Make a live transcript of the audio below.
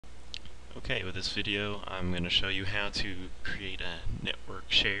Okay, with this video I'm going to show you how to create a network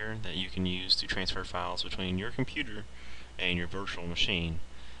share that you can use to transfer files between your computer and your virtual machine.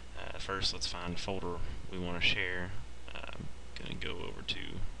 First, let's find the folder we want to share. I'm going to go over to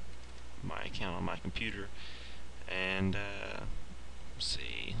my account on my computer and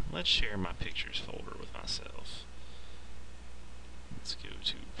see, let's share my pictures folder with myself. Let's go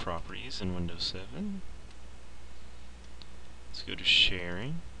to Properties in Windows 7. Let's go to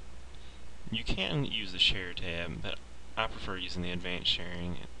Sharing. You can use the Share tab, but I prefer using the Advanced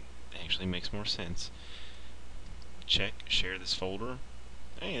Sharing. It actually makes more sense. Check Share this folder.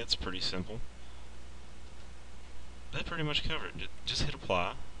 Hey, that's pretty simple. That pretty much covered it. Just hit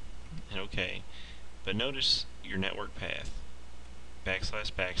Apply and OK. But notice your network path.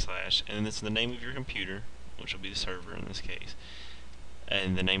 // and it's the name of your computer, which will be the server in this case,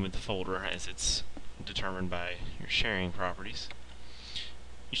 and the name of the folder as it's determined by your sharing properties.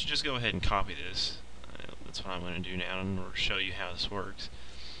 You should just go ahead and copy this. That's what I'm going to do now in order to show you how this works.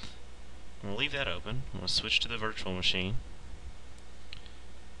 I'm going to leave that open. I'm going to switch to the virtual machine.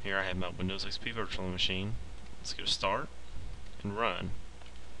 Here I have my Windows XP virtual machine. Let's go to Start and Run.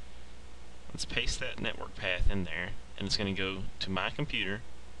 Let's paste that network path in there, and it's going to go to my computer,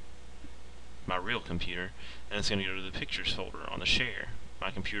 my real computer, and it's going to go to the Pictures folder on the Share.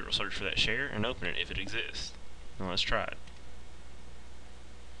 My computer will search for that share and open it if it exists. Now let's try it.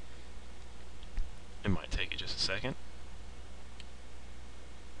 It might take it just a second,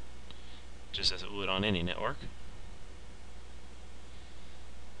 just as it would on any network.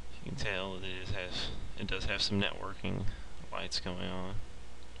 You can tell it does have some networking lights going on.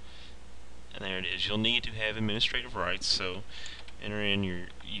 And there it is. You'll need to have administrative rights, so enter in your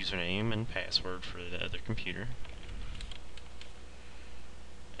username and password for the other computer.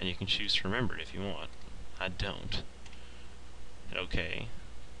 And you can choose to remember it if you want. I don't. Hit OK.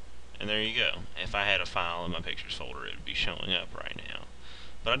 And there you go. If I had a file in my pictures folder, it would be showing up right now.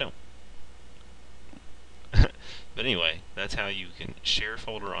 But I don't. But anyway, that's how you can share a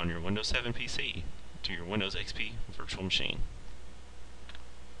folder on your Windows 7 PC to your Windows XP virtual machine.